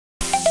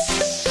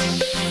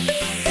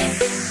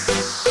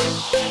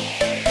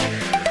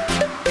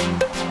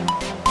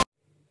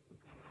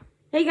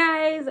Hey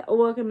guys,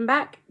 welcome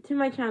back to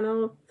my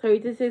channel. So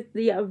this is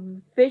the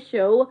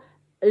official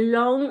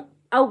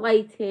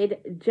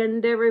long-awaited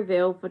gender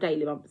reveal for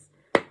Daily Bumps.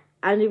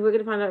 And we're going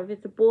to find out if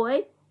it's a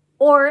boy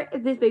or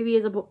if this baby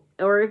is a boy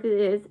or if it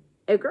is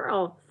a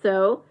girl.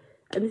 So,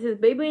 and this is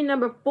baby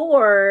number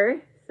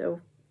 4.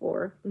 So,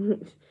 4.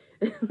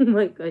 Oh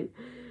my god.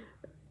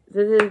 So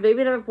this is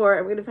baby number 4.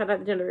 I'm going to find out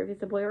the gender if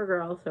it's a boy or a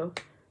girl. So,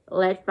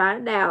 let's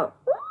find out.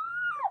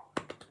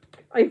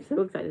 I'm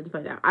so excited to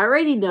find out. I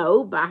already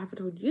know, but I haven't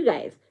told you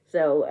guys.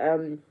 So,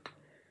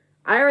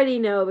 I already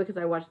know because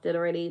I watched it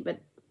already, but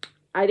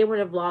I didn't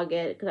want to vlog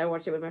it because I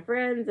watched it with my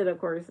friends, and of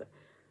course,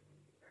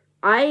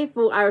 I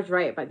thought I was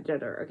right about the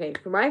gender. Okay,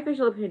 for my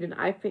official opinion,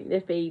 I think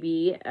this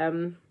baby,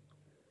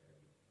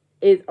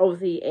 is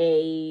obviously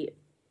a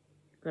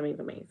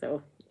something,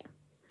 so, yeah.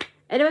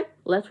 Anyway,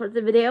 let's watch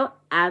the video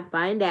and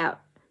find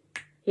out.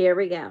 Here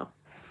we go.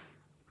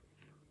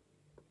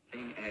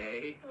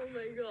 A. Oh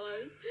my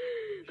gosh.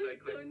 I'm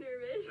so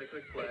nervous. Should I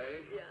click play?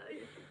 Yeah.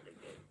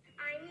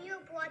 I'm your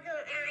brother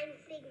and I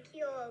think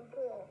you're a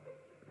girl.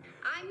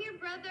 I'm your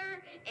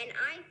brother and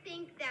I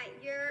think that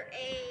you're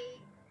a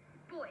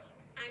boy.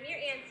 I'm your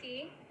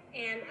auntie,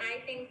 and I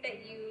think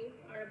that you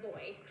are a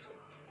boy.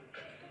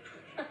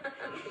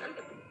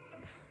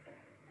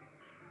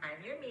 I'm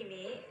your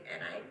Mimi,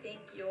 and I think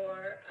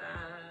you're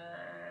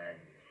a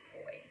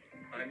boy.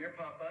 I'm your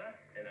papa,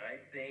 and I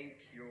think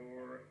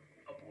you're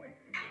a boy.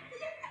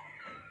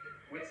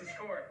 What's the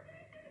score?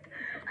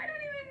 I don't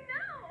even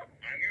know.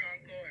 I'm your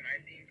uncle, and I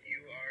think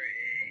you are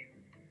a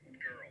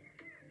girl.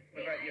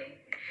 What about you?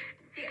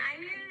 See,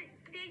 I'm your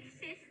big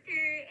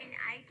sister, and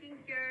I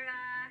think you're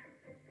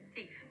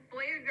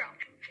boy or girl.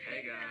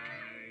 Hey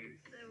guys.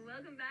 So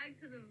welcome back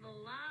to the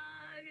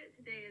vlog.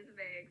 Today is a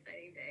very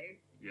exciting day.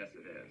 Yes,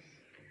 it is.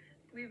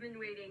 We've been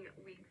waiting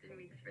weeks and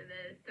weeks for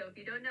this. So if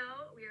you don't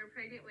know, we are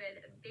pregnant with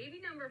baby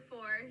number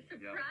 4.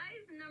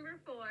 Surprise number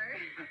 4.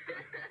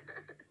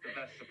 The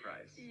best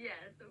surprise.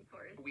 Yes, of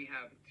course. We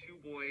have 2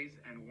 boys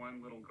and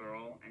 1 little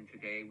girl, and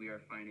today we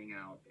are finding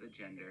out the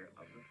gender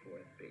of the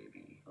 4th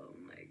baby. Oh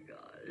my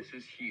gosh. This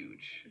is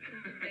huge. This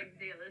is a big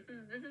deal. This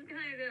is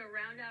kind of going to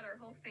round out our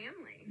whole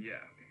family.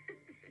 Yeah.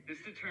 This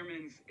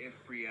determines if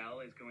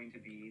Brielle is going to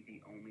be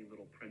the only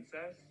little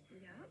princess,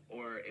 Yep.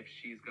 or if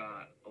she's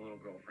got a little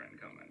girlfriend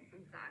coming.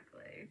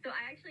 Exactly. So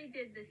I actually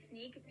did the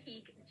sneak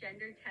peek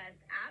gender test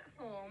at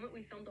home.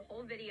 We filmed a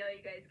whole video.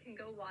 You guys can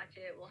go watch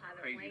it. We'll have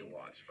it Crazy to linked.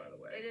 watch, by the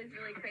way. It is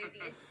really crazy.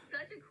 It's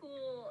such a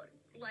cool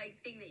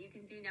thing that you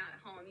can do now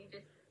at home. You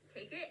just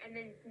take it and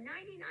then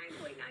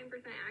 99.9%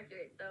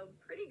 accurate. So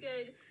pretty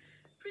good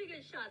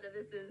shot that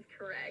this is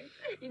correct.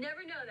 You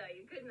never know though,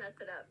 you could mess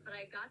it up. But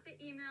I got the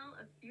email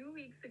a few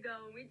weeks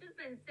ago and we've just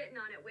been sitting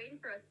on it waiting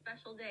for a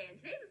special day. And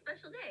today's a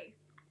special day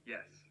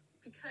Yes.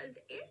 because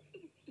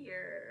Auntie's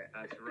here.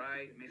 That's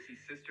right. Missy's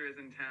sister is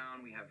in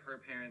town. We have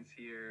her parents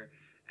here,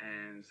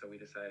 and so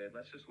we decided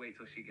let's just wait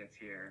till she gets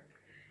here.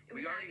 It was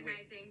We already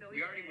agonizing, but We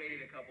we already did it.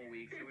 waited a couple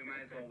weeks, so we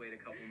might as well wait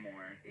a couple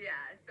more. Yeah,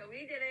 so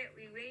we did it.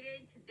 We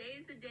waited.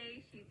 Today's the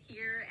day she's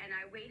here, and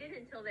I waited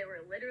until they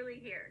were literally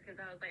here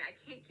because I was like, I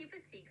can't keep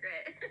a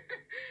secret.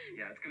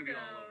 Yeah, it's gonna be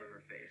all So,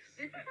 over her face.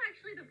 This is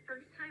actually the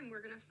first time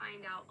we're gonna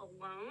find out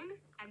alone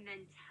and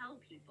then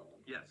tell people.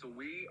 Yeah, so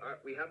we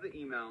have the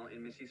email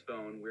in Missy's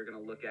phone. We're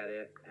gonna look at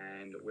it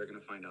and we're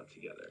gonna find out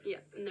together.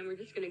 Yeah, and then we're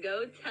just gonna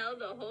go tell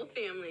the whole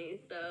family.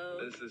 So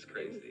This is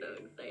crazy.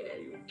 I'm so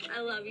excited.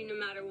 I love you no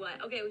matter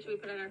what. Okay, should we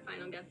put on our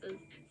final guesses?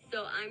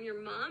 So I'm your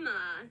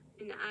mama,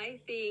 and I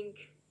think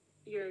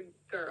you're a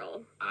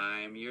girl.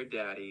 I'm your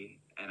daddy,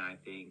 and I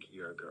think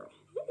you're a girl.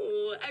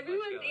 Ooh,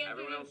 everyone's Let's go. answering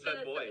Everyone else instead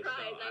said of boys,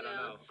 surprise. so I don't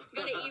know.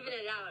 Gotta even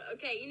it out.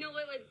 Okay, you know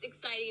what's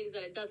exciting is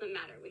that it doesn't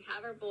matter. We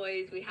have our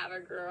boys, we have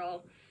our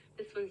girl.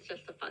 This one's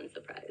just a fun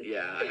surprise.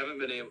 Yeah, I haven't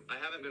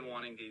been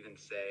wanting to even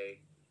say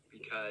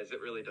because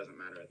it really doesn't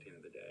matter at the end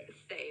of the day.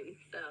 Same.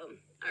 So,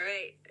 all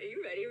right, are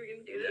you ready? We're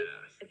gonna do this.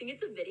 Yes. I think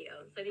it's a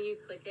video. So I think you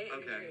click it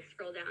and then Okay. you're gonna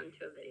scroll down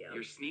to a video.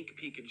 Your sneak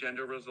peek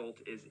gender result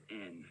is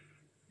in.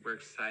 We're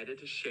excited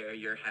to share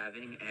you're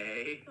having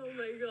a... Oh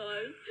my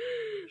gosh.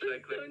 Should I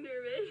I'm click- so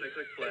nervous. should I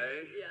click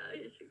play? Yeah,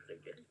 you should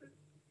click it.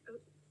 Oh,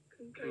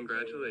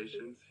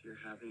 Congratulations, you're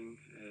having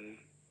a...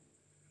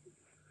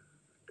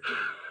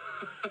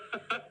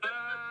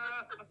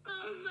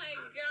 Oh my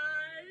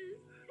gosh.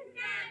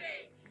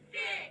 7,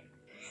 6.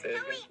 Say it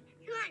Come again.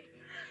 here.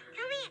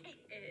 Come here.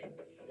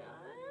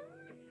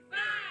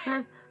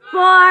 It's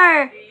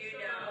 4, Do you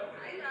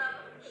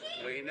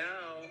know? We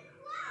know.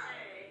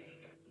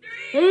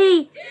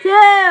 3, 2.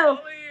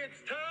 Ollie,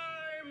 it's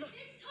time!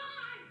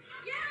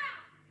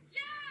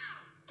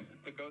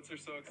 The goats are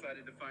so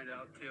excited to find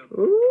out, too.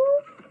 Ooh.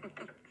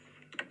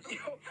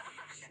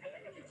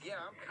 Yeah,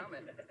 I'm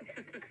coming.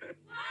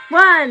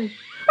 1.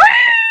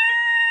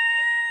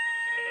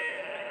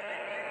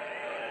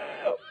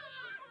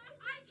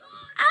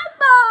 A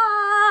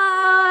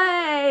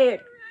boy.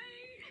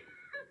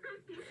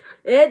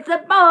 It's a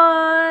boy.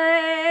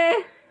 Wow.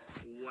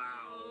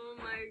 Oh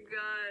my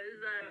gosh.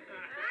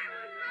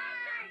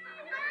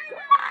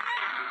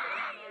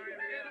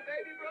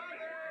 Baby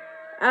brother!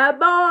 A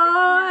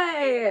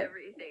boy!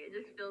 Everything. It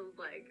just feels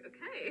like,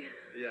 okay.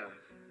 Yeah.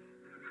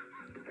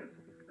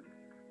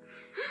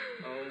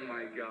 Oh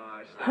my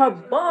gosh. A We're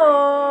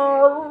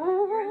boy!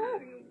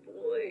 having a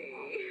boy.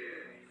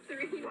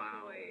 3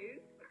 Wow.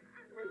 boys.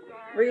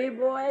 3 boys.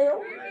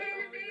 We're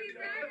getting a baby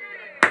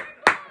brother.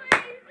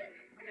 Boys.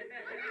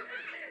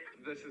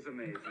 This is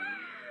amazing.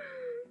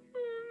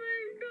 Oh my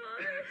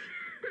gosh.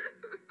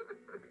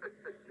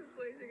 The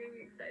boys are gonna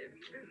be excited.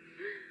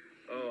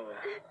 Oh.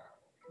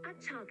 At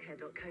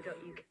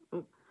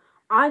childcare.co.uk.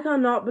 I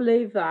cannot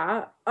believe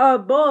that. A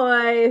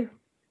boy!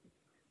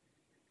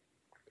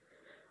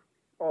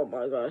 Oh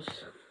my gosh.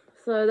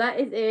 So that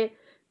is it.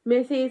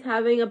 Missy's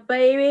having a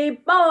baby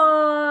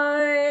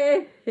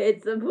boy!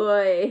 It's a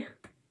boy.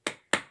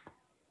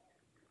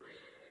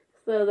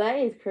 So that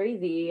is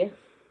crazy.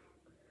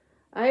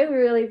 I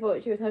really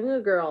thought she was having a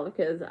girl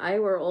because I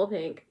wore all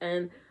pink.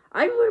 And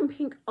I've worn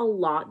pink a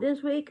lot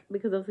this week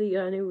because obviously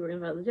I knew we were going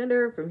to find the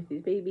gender for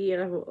Missy's baby.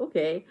 And I thought,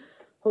 okay,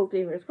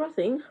 hopefully fingers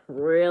crossing.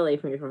 Really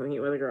fingers crossing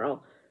it was a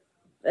girl.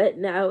 But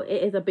now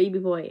it is a baby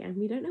boy. And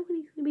we don't know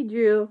when he's going to be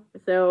due.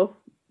 So,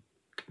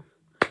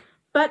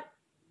 but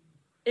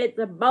it's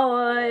a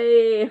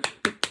boy.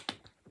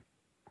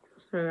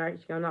 I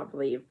actually cannot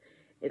believe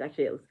it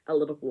actually is a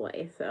little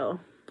boy. So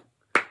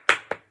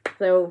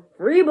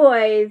 3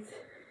 boys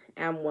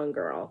and 1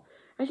 girl.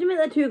 I should make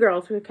that 2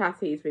 girls with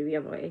Cassie's baby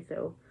on the way.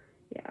 So,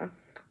 yeah.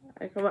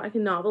 I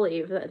cannot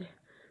believe that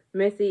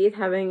Missy is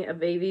having a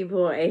baby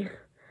boy.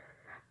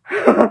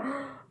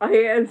 I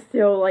am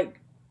still, like,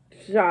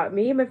 shocked.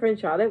 Me and my friend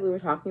Charlotte, we were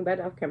talking about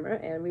it off camera,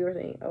 and we were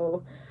saying,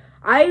 oh,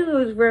 I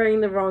was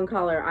wearing the wrong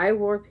color. I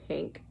wore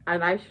pink,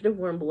 and I should have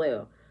worn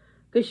blue.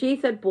 Because she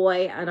said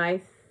boy, and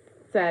I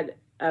said,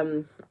 I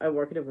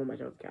could have worn my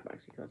Jones cap,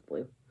 actually, because that's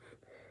blue.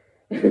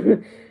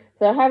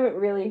 So I haven't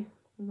really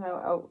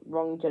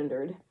wrong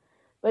gendered.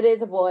 But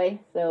it's a boy,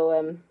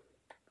 so,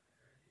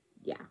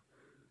 yeah.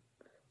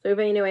 So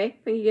anyway,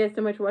 thank you guys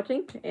so much for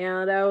watching,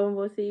 and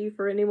we'll see you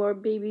for any more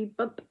baby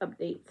bump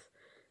updates.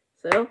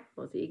 So,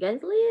 we'll see you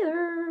guys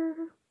later.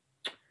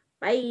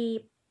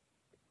 Bye.